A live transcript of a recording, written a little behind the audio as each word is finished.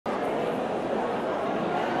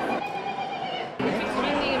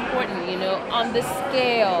on the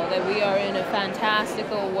scale that we are in a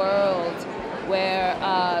fantastical world where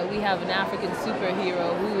we have an African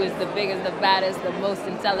superhero who is the biggest, the baddest, the most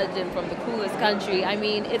intelligent from the coolest country. I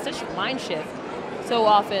mean, it's a mind shift. So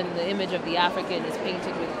often the image of the African is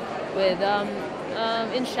painted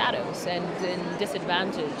in shadows and in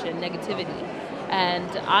disadvantage and negativity. And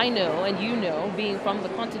I know, and you know, being from the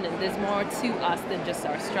continent, there's more to us than just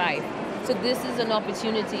our strife. So this is an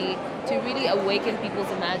opportunity to really awaken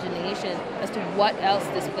people's imagination as to what else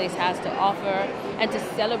this place has to offer, and to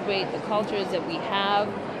celebrate the cultures that we have,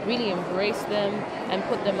 really embrace them and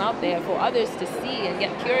put them out there for others to see and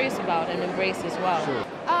get curious about and embrace as well. Sure.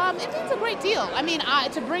 It means a great deal. I mean,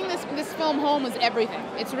 to bring this film home is everything.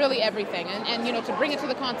 It's really everything. And to bring it to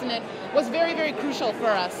the continent was very, very crucial for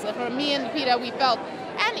us. For me and Lupita, we felt,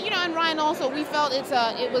 and Ryan also, we felt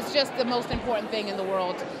it was just the most important thing in the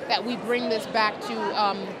world that we bring this back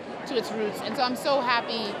to its roots. And so I'm so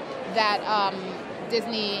happy that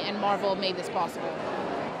Disney and Marvel made this possible.